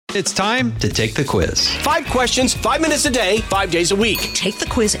It's time to take the quiz. 5 questions, 5 minutes a day, 5 days a week. Take the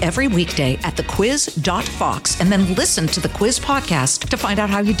quiz every weekday at thequiz.fox and then listen to the quiz podcast to find out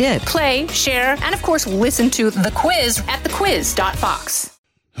how you did. Play, share, and of course, listen to The Quiz at thequiz.fox.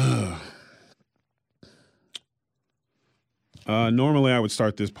 Normally, I would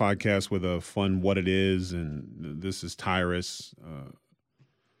start this podcast with a fun what it is, and this is Tyrus.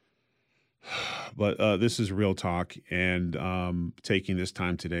 But this is real talk, and taking this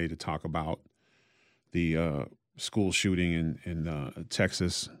time today to talk about the school shooting in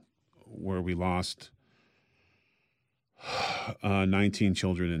Texas, where we lost 19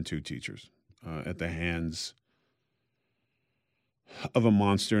 children and 2 teachers at the hands of a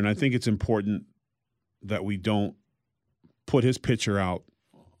monster. And I think it's important that we don't put his picture out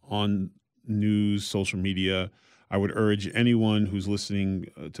on news, social media. I would urge anyone who's listening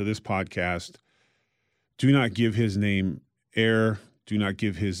to this podcast, do not give his name air. Do not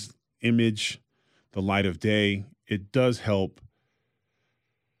give his image the light of day. It does help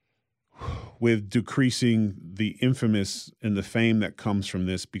with decreasing the infamous and the fame that comes from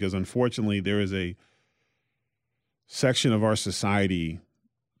this, because unfortunately there is a section of our society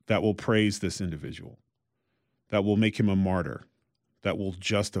that will praise this individual, that will make him a martyr, that will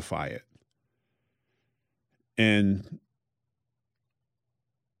justify it. And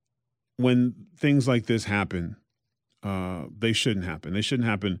when things like this happen, they shouldn't happen. They shouldn't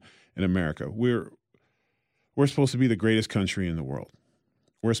happen in America. We're supposed to be the greatest country in the world.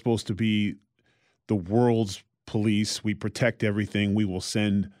 We're supposed to be the world's police. We protect everything. We will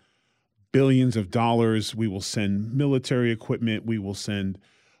send billions of dollars. We will send military equipment. We will send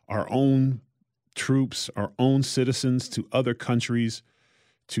our own troops, our own citizens to other countries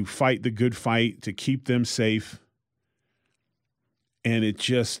to fight the good fight, to keep them safe. And it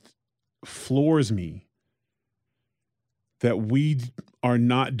just floors me that we are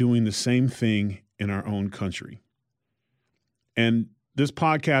not doing the same thing in our own country. And this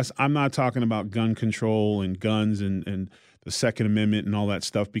podcast, I'm not talking about gun control and guns and the Second Amendment and all that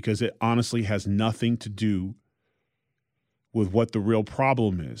stuff, because it honestly has nothing to do with what the real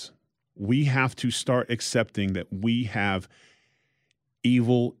problem is. We have to start accepting that we have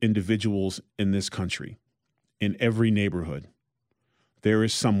evil individuals in this country. In every neighborhood, there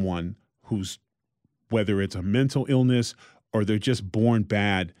is someone who's, whether it's a mental illness or they're just born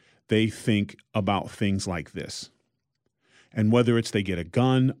bad, they think about things like this. And whether it's they get a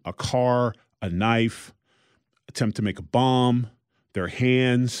gun, a car, a knife, attempt to make a bomb, their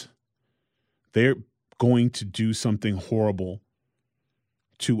hands, they're going to do something horrible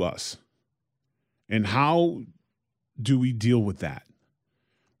to us. And how do we deal with that?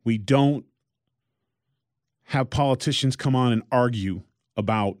 We don't have politicians come on and argue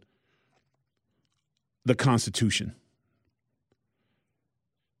about the Constitution.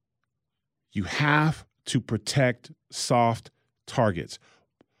 You have to protect soft targets.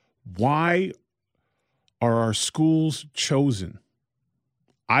 Why are our schools chosen?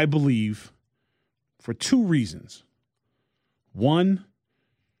 I believe for 2 reasons. One,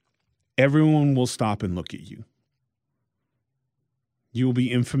 everyone will stop and look at you. You will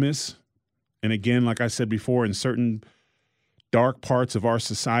be infamous. And again, like I said before, in certain dark parts of our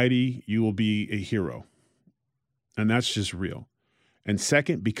society, you will be a hero. And that's just real. And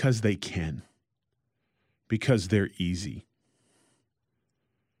second, because they can. Because they're easy.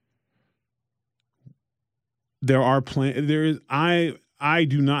 There are I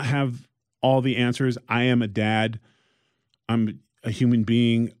do not have all the answers. I am a dad. I'm a human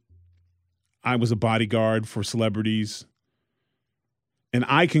being. I was a bodyguard for celebrities. And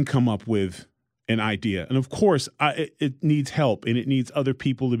I can come up with an idea. And of course, it needs help and it needs other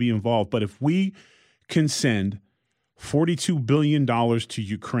people to be involved. But if we can send $42 billion to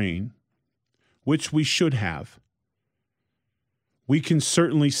Ukraine, which we should have, we can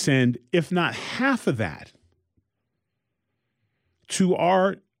certainly send, if not half of that, to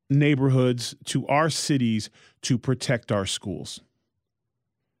our neighborhoods, to our cities, to protect our schools.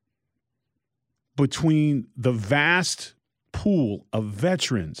 Between the vast pool of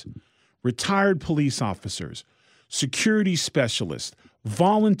veterans, retired police officers, security specialists,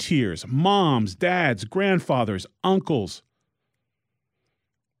 volunteers, moms, dads, grandfathers, uncles,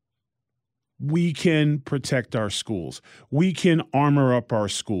 we can protect our schools. We can armor up our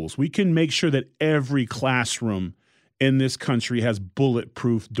schools. We can make sure that every classroom in this country has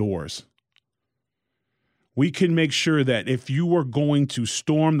bulletproof doors. We can make sure that if you are going to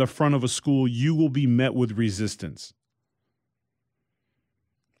storm the front of a school, you will be met with resistance.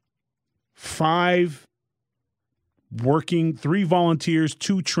 5 working, 3 volunteers,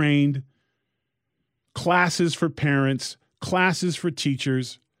 2 trained, classes for parents, classes for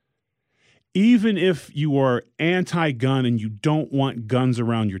teachers, even if you are anti-gun and you don't want guns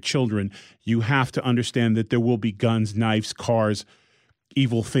around your children, you have to understand that there will be guns, knives, cars,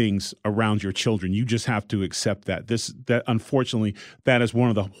 evil things around your children. You just have to accept that. That unfortunately, that is one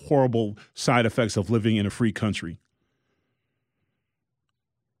of the horrible side effects of living in a free country.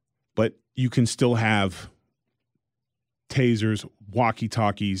 But you can still have tasers,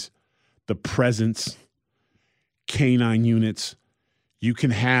 walkie-talkies, the presence, canine units. You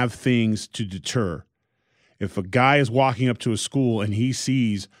can have things to deter. If a guy is walking up to a school and he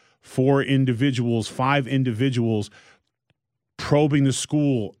sees 5 individuals probing the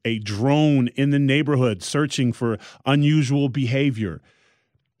school, a drone in the neighborhood searching for unusual behavior,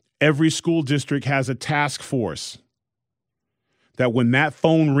 every school district has a task force that when that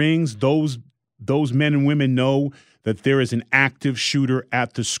phone rings, those men and women know that there is an active shooter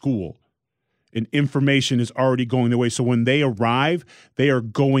at the school. And information is already going their way. So when they arrive, they are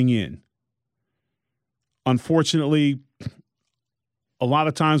going in. Unfortunately, a lot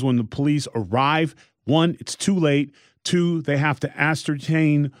of times when the police arrive, 1, it's too late. 2, they have to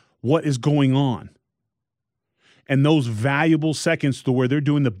ascertain what is going on. And those valuable seconds to where they're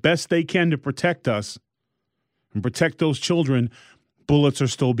doing the best they can to protect us and protect those children, bullets are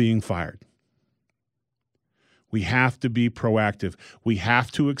still being fired. We have to be proactive. We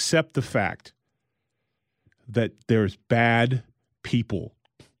have to accept the fact that there's bad people,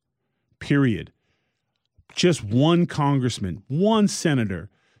 period. Just one congressman, one senator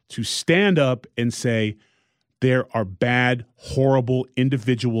to stand up and say there are bad, horrible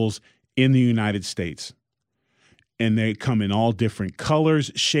individuals in the United States. And they come in all different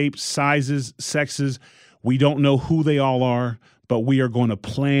colors, shapes, sizes, sexes. We don't know who they all are, but we are going to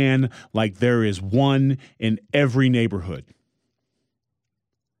plan like there is one in every neighborhood.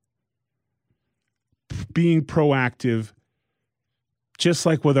 Being proactive, just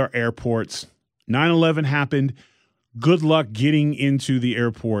like with our airports. 9/11 happened. Good luck getting into the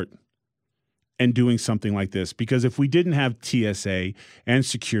airport and doing something like this. Because if we didn't have TSA and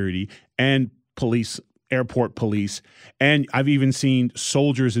security and police, airport police, and I've even seen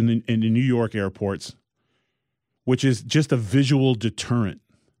soldiers in the New York airports, which is just a visual deterrent.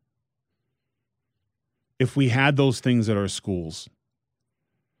 If we had those things at our schools,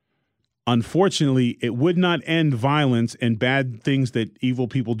 unfortunately, it would not end violence and bad things that evil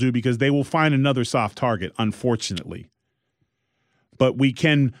people do because they will find another soft target, unfortunately. But we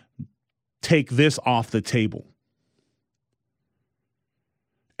can take this off the table.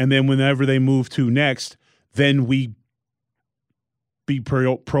 And then whenever they move to next, then we be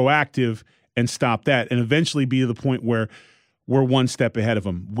proactive and stop that and eventually be to the point where we're one step ahead of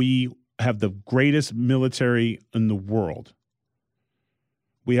them. We have the greatest military in the world.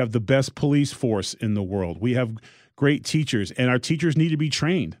 We have the best police force in the world. We have great teachers, and our teachers need to be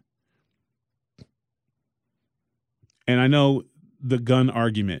trained. And I know the gun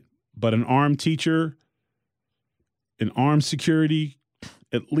argument, but an armed teacher, an armed security,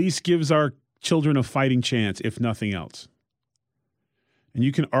 at least gives our children a fighting chance, if nothing else. And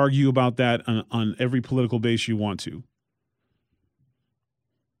you can argue about that on every political base you want to.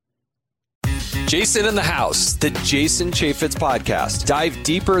 Jason in the House, the Jason Chaffetz Podcast. Dive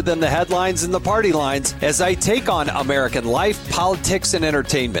deeper than the headlines and the party lines as I take on American life, politics, and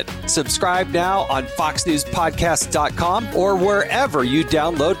entertainment. Subscribe now on foxnewspodcast.com or wherever you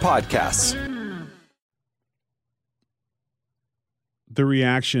download podcasts. The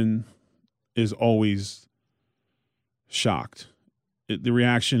reaction is always shocked. The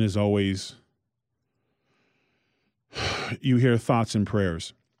reaction is always, you hear thoughts and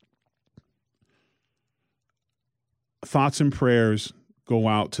prayers. Thoughts and prayers go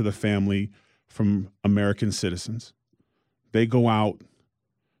out to the family from American citizens. They go out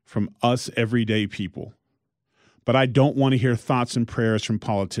from us everyday people. But I don't want to hear thoughts and prayers from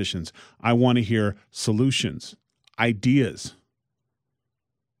politicians. I want to hear solutions, ideas.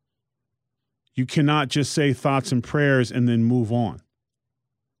 You cannot just say thoughts and prayers and then move on.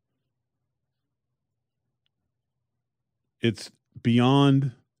 It's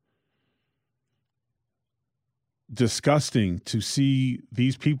beyond disgusting to see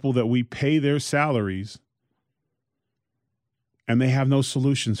these people that we pay their salaries and they have no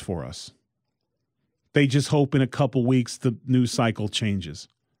solutions for us. They just hope in a couple weeks the news cycle changes.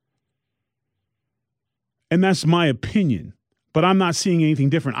 And that's my opinion, but I'm not seeing anything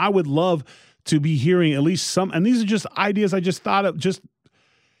different. I would love to be hearing at least some, and these are just ideas I just thought of.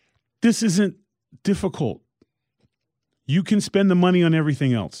 This isn't difficult. You can spend the money on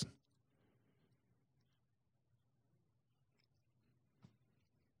everything else.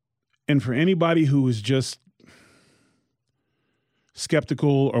 And for anybody who is just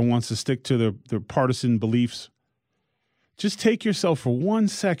skeptical or wants to stick to their partisan beliefs, just take yourself for 1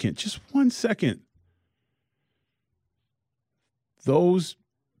 second, just 1 second. Those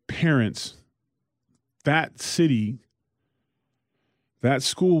parents, that city, that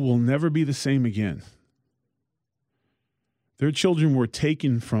school will never be the same again. Their children were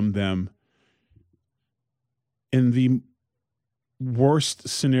taken from them in the worst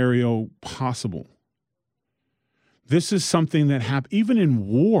scenario possible. This is something that happens even in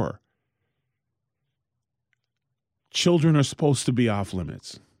war. Children are supposed to be off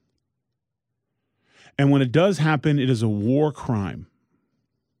limits. And when it does happen, it is a war crime.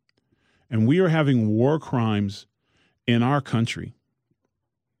 And we are having war crimes in our country.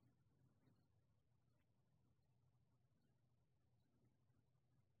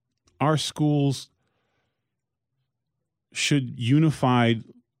 Our schools should unifiedly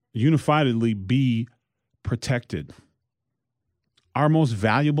be protected. Our most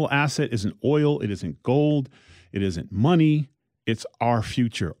valuable asset isn't oil, it isn't gold, it isn't money, it's our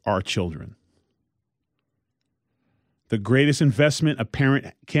future, our children. The greatest investment a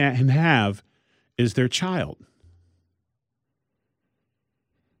parent can have is their child.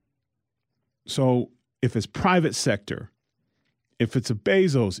 So if it's private sector, if it's a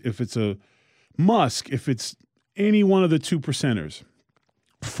Bezos, if it's a Musk, if it's any one of the 2%ers,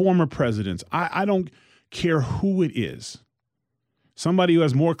 former presidents, I don't care who it is. Somebody who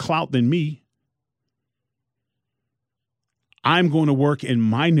has more clout than me, I'm going to work in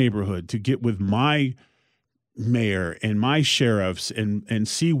my neighborhood to get with my mayor and my sheriffs and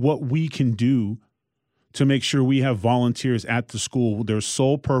see what we can do to make sure we have volunteers at the school. Their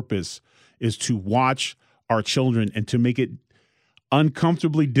sole purpose is to watch our children and to make it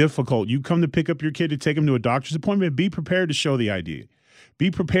uncomfortably difficult. You come to pick up your kid to take him to a doctor's appointment, be prepared to show the ID.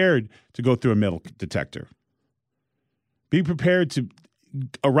 Be prepared to go through a metal detector. Be prepared to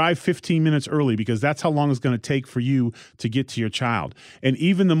arrive 15 minutes early because that's how long it's going to take for you to get to your child. And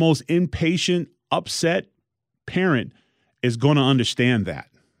even the most impatient, upset parent is going to understand that.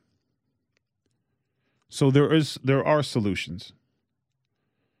 So there are solutions.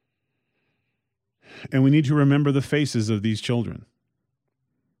 And we need to remember the faces of these children.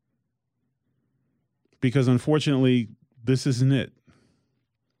 Because unfortunately, this isn't it.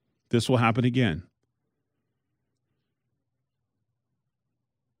 This will happen again.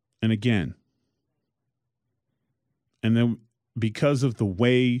 And again. And then because of the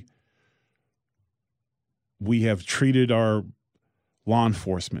way we have treated our law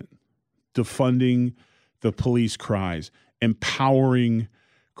enforcement, defunding the police cries, empowering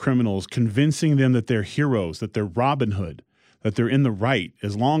criminals, convincing them that they're heroes, that they're Robin Hood, that they're in the right,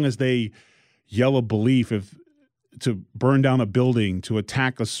 as long as they yell a belief to burn down a building, to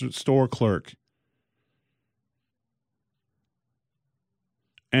attack a store clerk.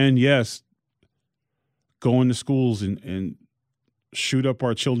 And yes, go into schools and shoot up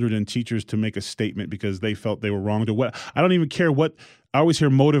our children and teachers to make a statement because they felt they were wronged or what. I don't even care what. I always hear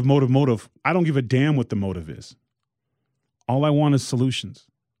motive. I don't give a damn what the motive is. All I want is solutions.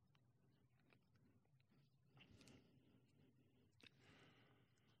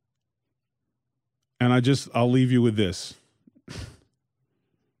 And I'll leave you with this.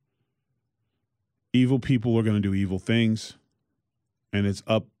 Evil people are going to do evil things. And it's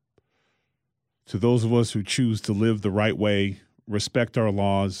up to those of us who choose to live the right way, respect our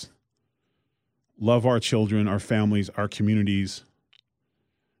laws, love our children, our families, our communities.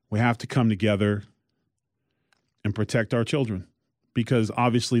 We have to come together and protect our children because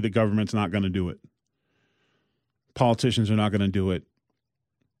obviously the government's not going to do it. Politicians are not going to do it.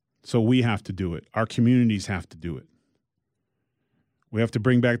 So we have to do it. Our communities have to do it. We have to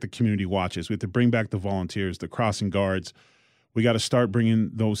bring back the community watches. We have to bring back the volunteers, the crossing guards. We got to start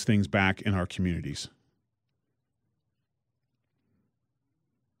bringing those things back in our communities.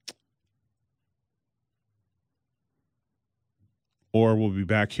 Or we'll be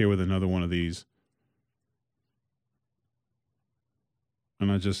back here with another one of these.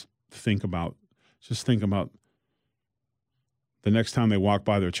 And I just think about the next time they walk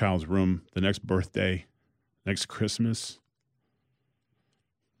by their child's room, the next birthday, next Christmas.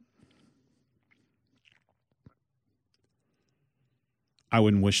 I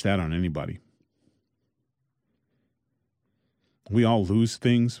wouldn't wish that on anybody. We all lose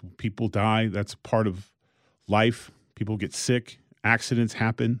things. People die. That's part of life. People get sick. Accidents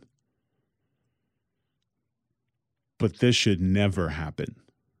happen. But this should never happen.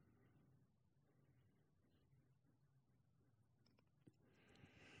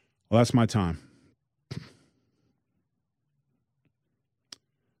 Well, that's my time.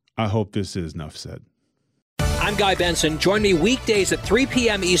 I hope this is enough said. I'm Guy Benson. Join me weekdays at 3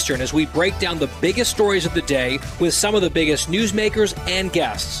 p.m. Eastern as we break down the biggest stories of the day with some of the biggest newsmakers and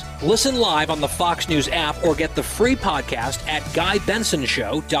guests. Listen live on the Fox News app or get the free podcast at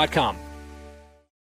GuyBensonShow.com.